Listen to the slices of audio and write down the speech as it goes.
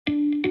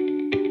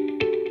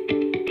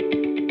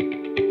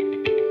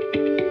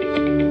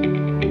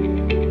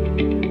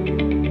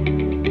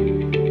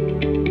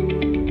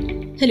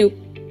Hello!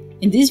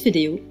 In this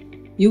video,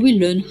 you will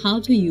learn how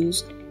to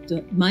use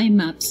the My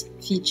Maps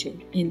feature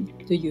in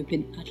the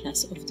European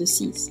Atlas of the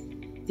Seas.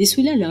 This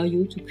will allow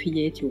you to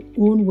create your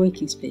own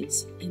working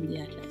space in the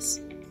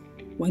Atlas.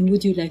 When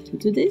would you like to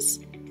do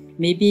this?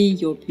 Maybe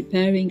you're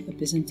preparing a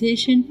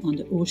presentation on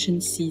the ocean,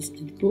 seas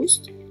and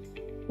coast,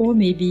 or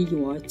maybe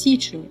you are a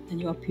teacher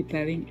and you are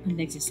preparing an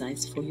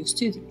exercise for your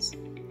students.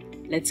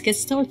 Let's get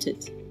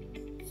started.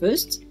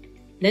 First,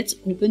 let's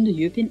open the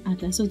European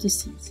Atlas of the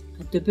Seas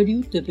at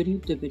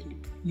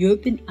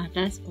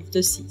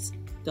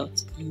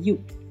www.europeanatlasoftheseas.eu.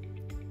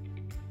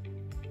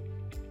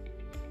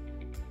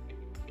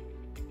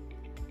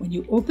 When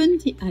you open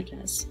the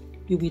Atlas,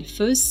 you will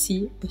first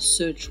see a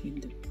search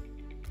window,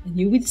 and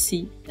you will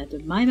see that the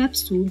My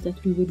Maps tool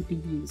that we will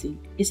be using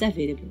is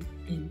available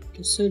in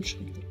the search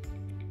window.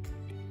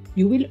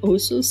 You will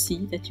also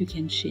see that you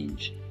can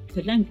change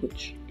the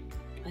language.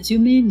 As you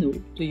may know,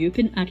 the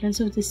European Atlas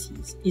of the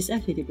Seas is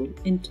available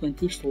in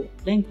 24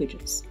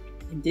 languages.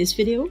 In this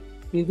video,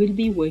 we will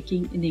be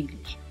working in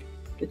English,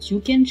 but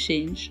you can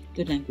change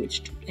the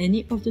language to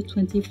any of the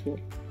 24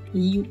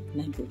 EU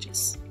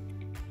languages.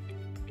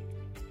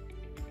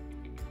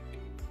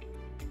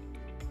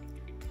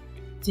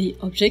 The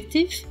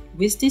objective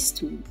with this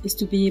tool is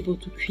to be able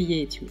to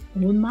create your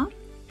own map,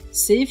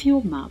 save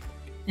your map,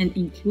 and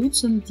include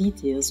some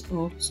details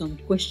or some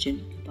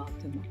question about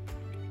the map.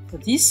 For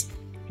this,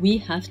 we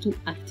have to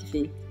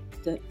activate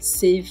the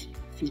Save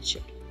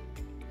feature.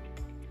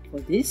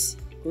 For this,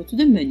 go to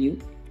the menu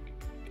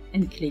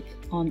and click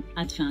on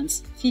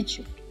Advanced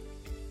Feature.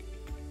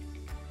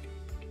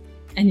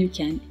 And you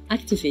can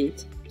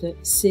activate the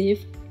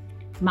Save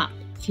Map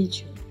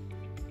feature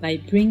by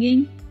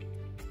bringing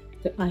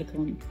the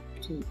icon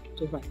to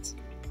the right.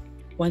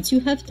 Once you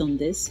have done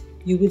this,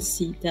 you will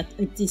see that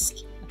a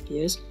disk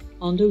appears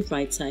on the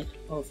right side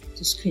of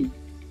the screen.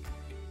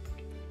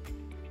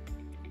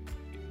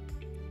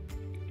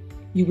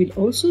 You will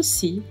also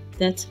see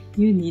that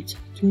you need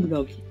to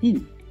log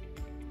in.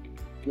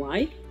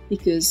 Why?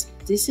 Because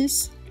this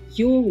is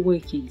your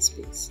working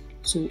space,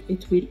 so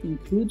it will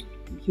include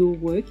your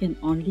work and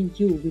only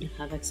you will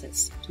have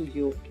access to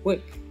your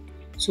work.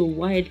 So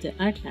while the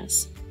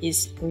Atlas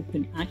is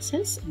open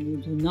access and you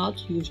do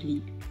not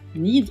usually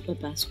need a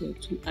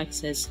password to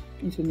access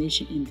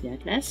information in the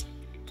Atlas,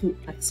 to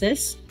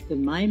access the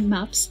My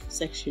Maps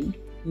section,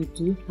 you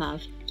do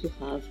have to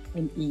have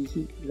an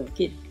EU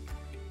login.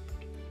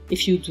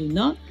 If you do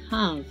not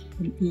have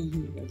an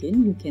EU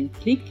login, you can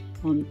click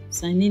on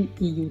Sign in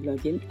EU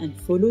login and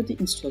follow the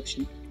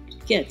instruction to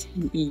get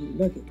an EU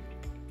login.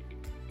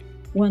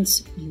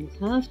 Once you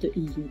have the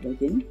EU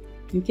login,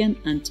 you can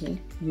enter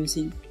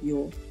using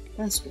your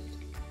password.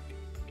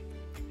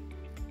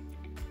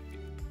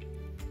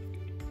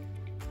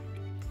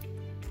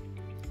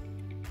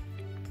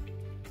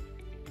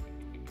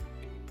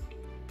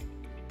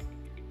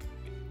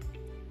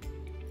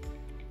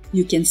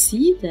 You can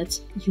see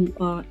that you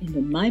are in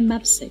the My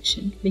Maps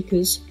section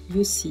because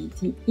you see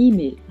the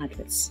email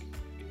address.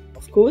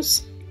 Of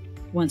course,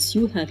 once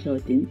you have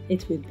logged in,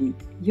 it will be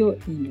your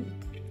email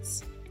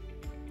address.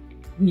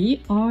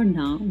 We are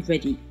now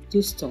ready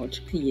to start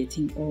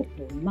creating our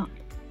own map.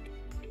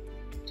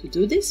 To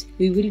do this,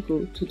 we will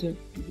go to the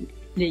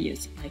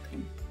Layers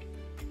icon.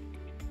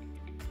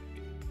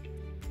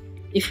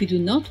 If we do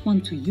not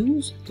want to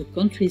use the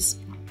country's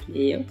map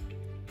layer,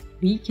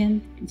 we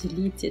can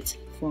delete it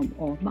from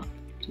our map.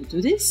 To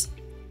do this,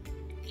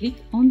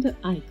 click on the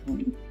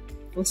icon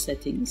for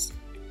settings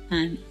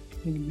and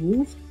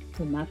remove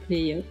the map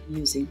layer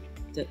using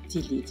the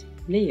delete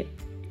layer.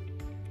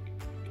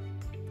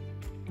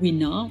 We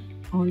now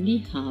only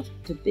have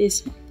the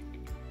base map.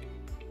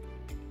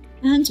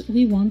 And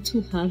we want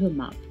to have a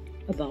map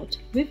about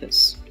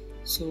rivers.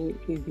 So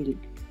we will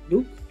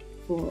look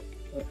for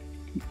a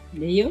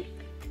layer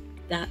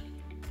that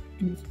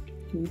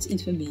includes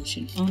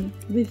information on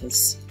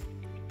rivers.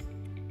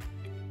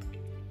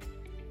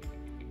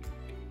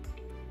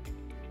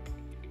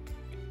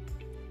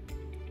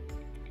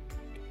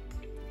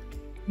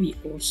 We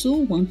also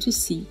want to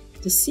see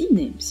the sea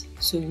names,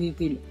 so we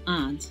will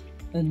add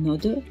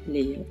another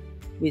layer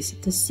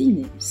with the sea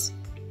names.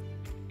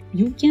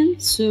 You can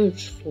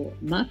search for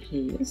map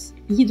layers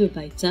either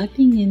by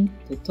typing in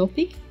the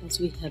topic, as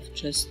we have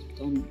just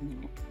done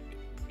now,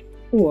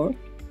 or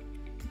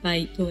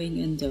by going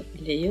under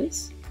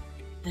Layers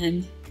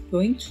and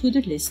going through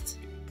the list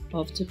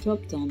of the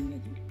drop-down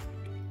menu.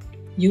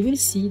 You will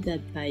see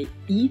that by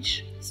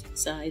each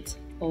side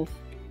of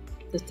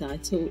the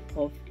title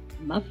of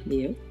map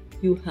layer,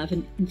 you have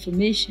an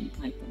information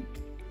icon.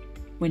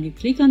 When you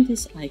click on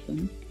this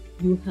icon,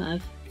 you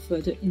have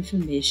further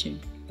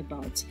information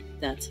about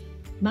that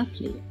map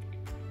layer.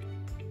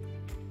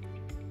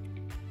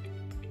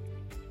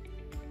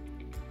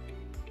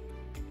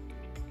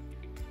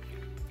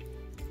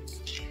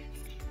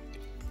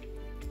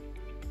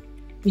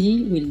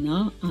 We will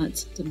now add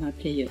the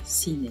map layer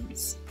sea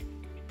names.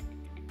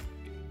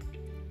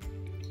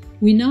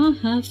 We now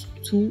have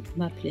two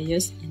map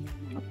layers in the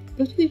map,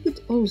 but we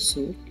would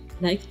also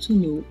like to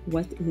know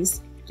what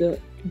is the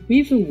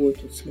river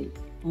water flow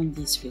on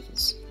these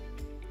rivers.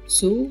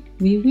 So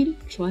we will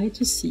try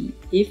to see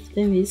if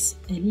there is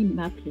any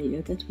map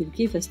layer that will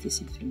give us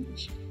this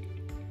information.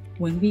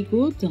 When we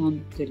go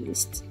down the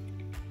list,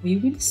 we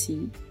will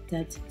see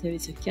that there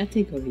is a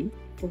category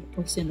for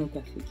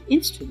oceanographic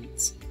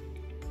instruments.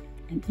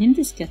 And in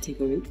this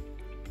category,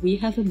 we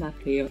have a map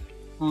layer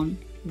on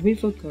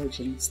river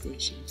gauging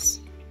stations.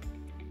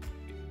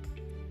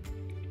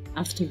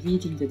 After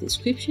reading the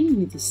description,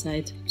 we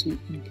decide to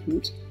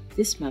include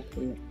this map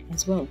layer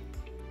as well.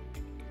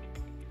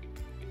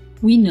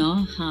 We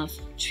now have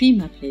 3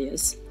 map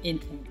layers in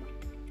our map.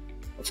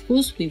 Of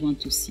course, we want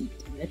to see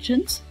the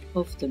legend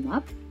of the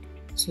map,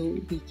 so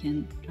we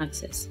can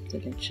access the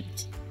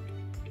legend.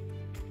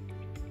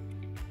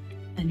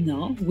 And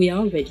now we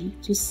are ready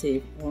to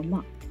save our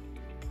map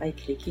by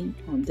clicking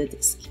on the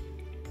disk.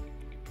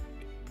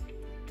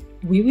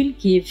 We will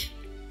give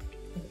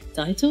a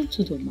title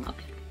to the map,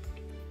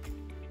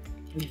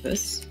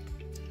 rivers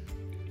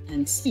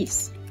and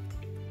seas.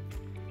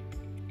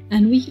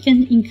 And we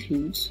can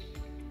include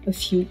a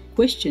few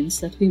questions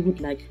that we would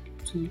like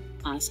to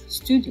ask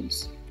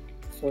students.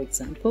 For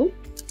example,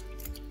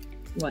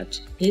 what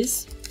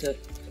is the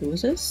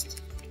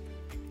closest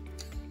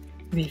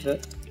river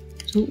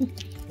to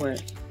where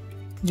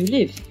you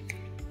live?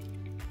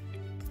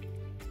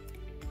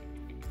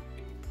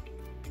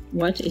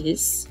 What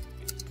is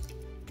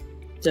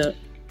the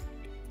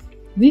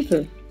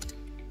river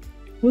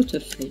water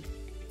flow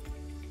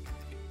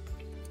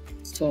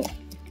for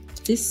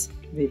this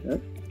river?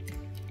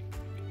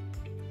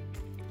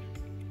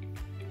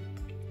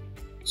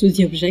 So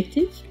the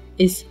objective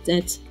is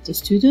that the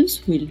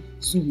students will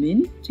zoom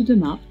in to the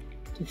map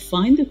to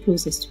find the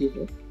closest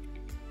river,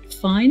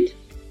 find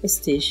a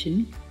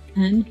station,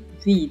 and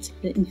read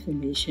the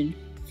information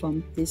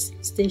from this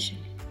station.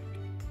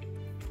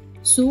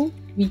 So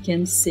we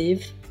can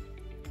save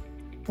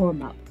our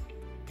map,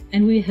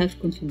 and we have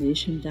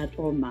confirmation that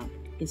our map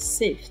is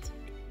saved.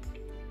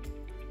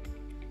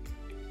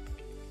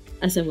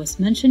 As I was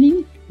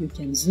mentioning, you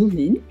can zoom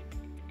in,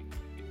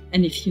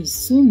 and if you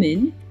zoom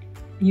in,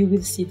 you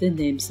will see the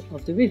names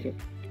of the river.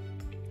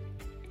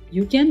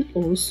 You can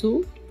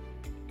also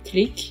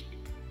click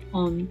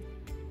on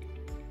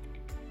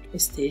a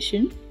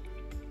station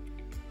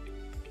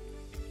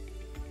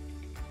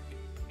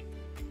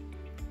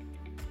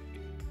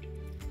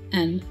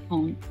and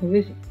on a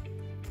river.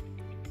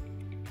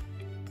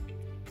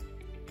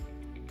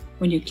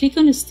 When you click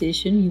on a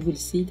station, you will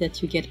see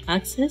that you get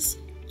access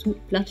to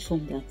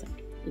platform data.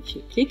 If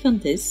you click on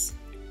this,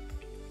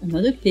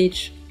 another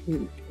page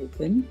will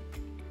open,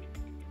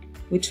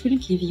 which will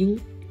give you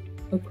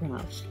a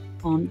graph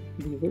on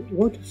river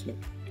water flow.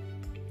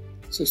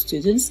 So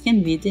students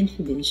can read the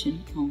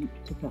information on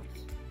the graph.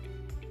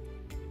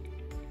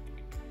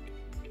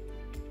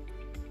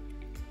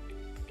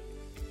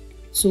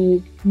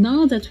 So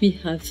now that we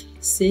have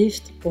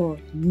saved our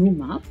new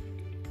map,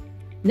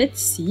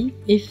 let's see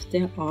if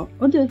there are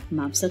other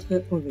maps that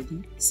were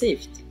already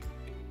saved.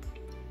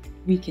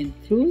 We can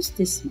close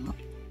this map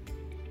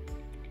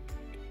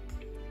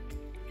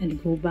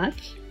and go back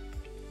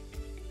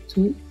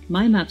to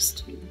My Maps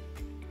tool.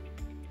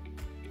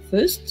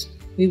 First,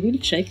 we will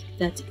check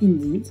that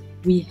indeed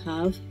we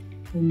have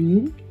a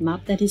new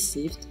map that is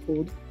saved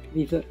called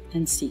River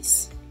and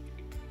Seas.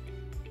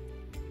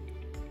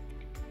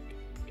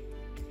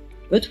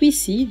 But we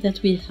see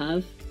that we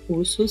have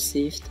also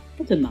saved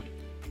other maps.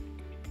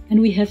 And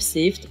we have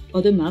saved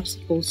other maps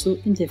also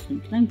in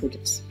different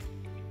languages.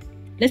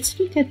 Let's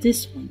look at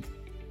this one,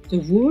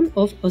 the role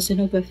of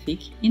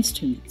oceanographic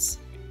instruments.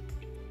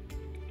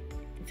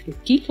 If you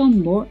click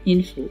on More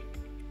Info,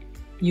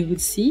 you will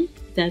see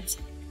that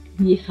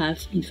we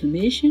have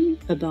information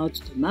about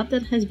the map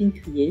that has been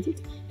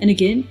created, and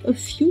again a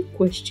few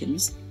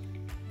questions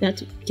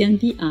that can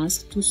be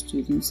asked to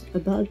students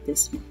about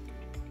this map.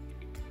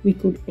 We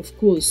could of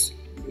course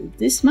build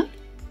this map,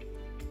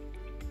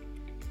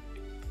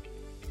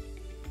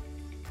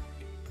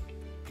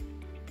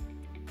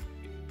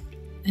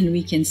 and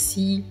we can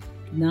see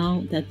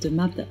now that the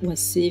map that was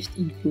saved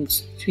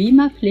includes 3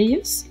 map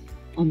layers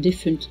on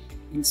different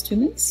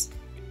instruments.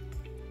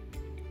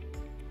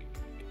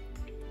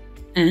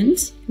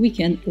 And we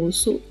can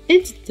also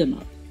edit the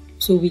map.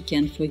 So we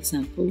can, for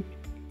example,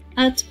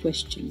 add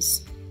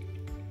questions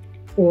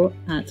or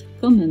add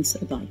comments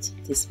about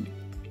this map.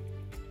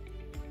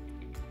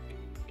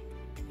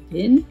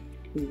 Again,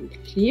 we will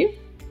clear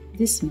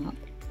this map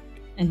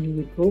and we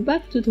will go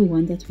back to the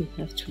one that we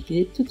have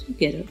created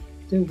together,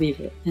 the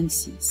river and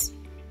seas.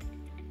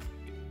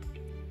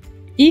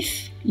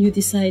 If you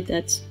decide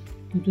that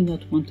you do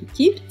not want to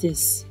keep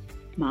this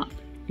map,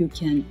 you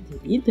can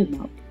delete the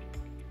map,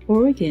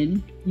 or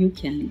again, you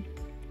can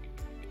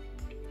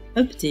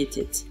update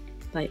it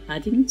by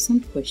adding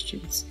some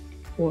questions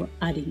or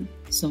adding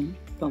some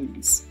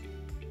comments.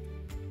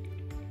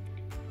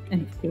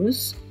 And of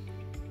course,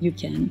 you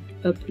can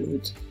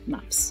upload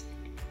maps.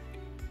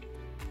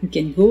 You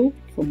can go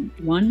from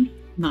one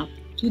map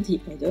to the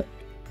other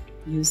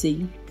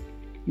using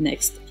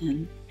Next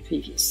and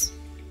Previous.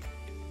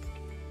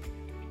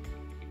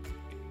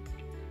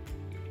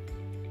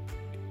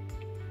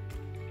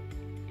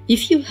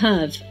 If you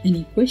have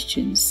any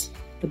questions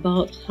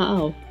about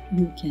how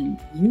you can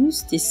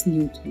use this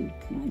new tool,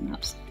 Mind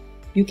Maps,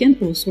 you can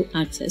also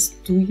access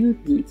Do You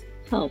Need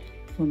Help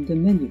from the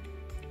menu.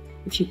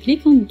 If you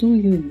click on Do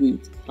You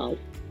Need Help,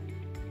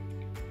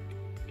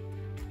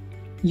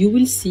 you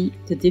will see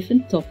the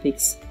different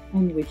topics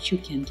on which you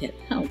can get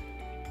help.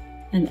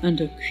 And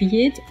under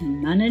Create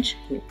and Manage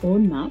Your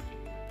Own Map,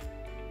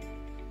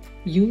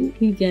 you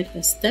will get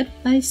a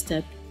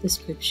step-by-step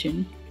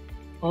description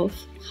of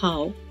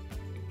how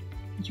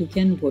you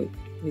can work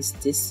with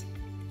this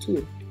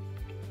tool.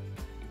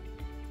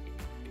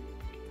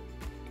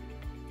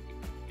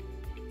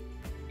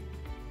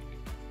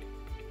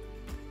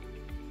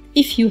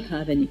 If you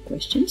have any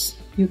questions,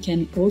 you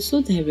can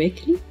also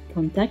directly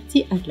contact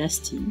the Atlas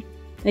team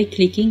by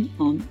clicking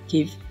on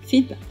Give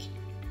Feedback.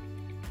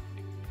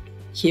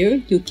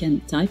 Here you can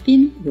type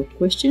in your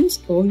questions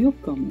or your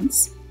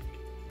comments.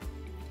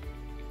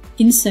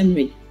 In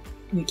summary,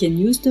 you can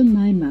use the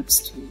My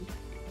Maps tool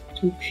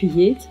to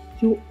create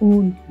your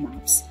own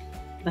maps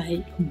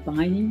by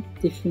combining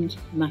different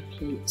map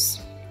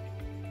layers.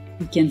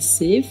 You can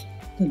save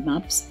the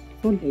maps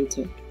for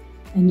later,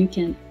 and you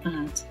can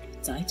add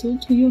a title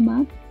to your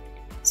map,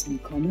 some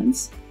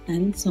comments,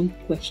 and some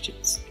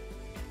questions.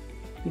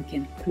 You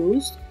can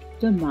close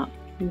the map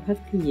you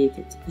have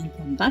created and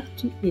come back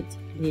to it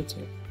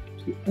later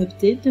to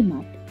update the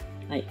map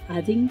by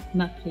adding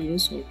map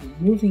layers or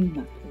removing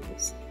map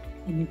layers.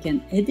 And you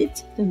can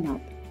edit the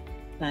map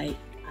by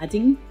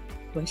adding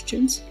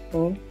questions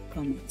or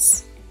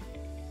comments.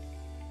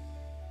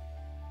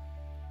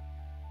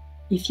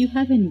 If you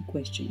have any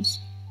questions,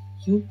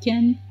 you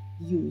can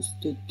use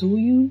the Do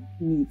You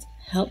Need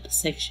Help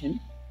section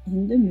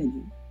in the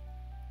menu,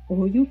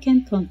 or you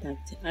can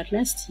contact the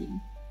Atlas team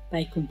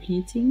by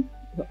completing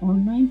the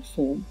online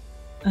form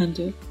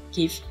under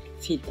Give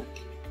Feedback.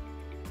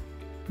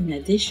 In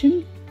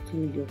addition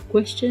to your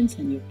questions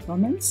and your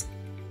comments,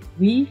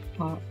 we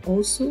are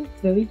also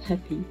very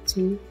happy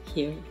to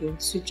hear your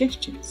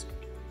suggestions.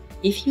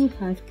 If you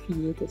have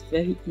created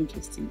very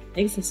interesting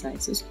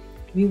exercises,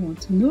 we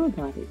want to know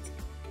about it.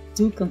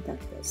 Do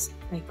contact us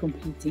by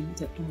completing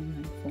the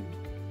online form.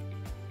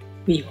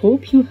 We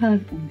hope you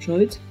have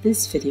enjoyed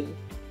this video,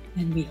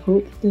 and we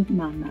hope the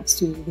Mind Maps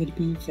tool will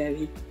be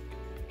very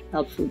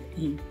helpful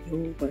in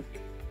your work.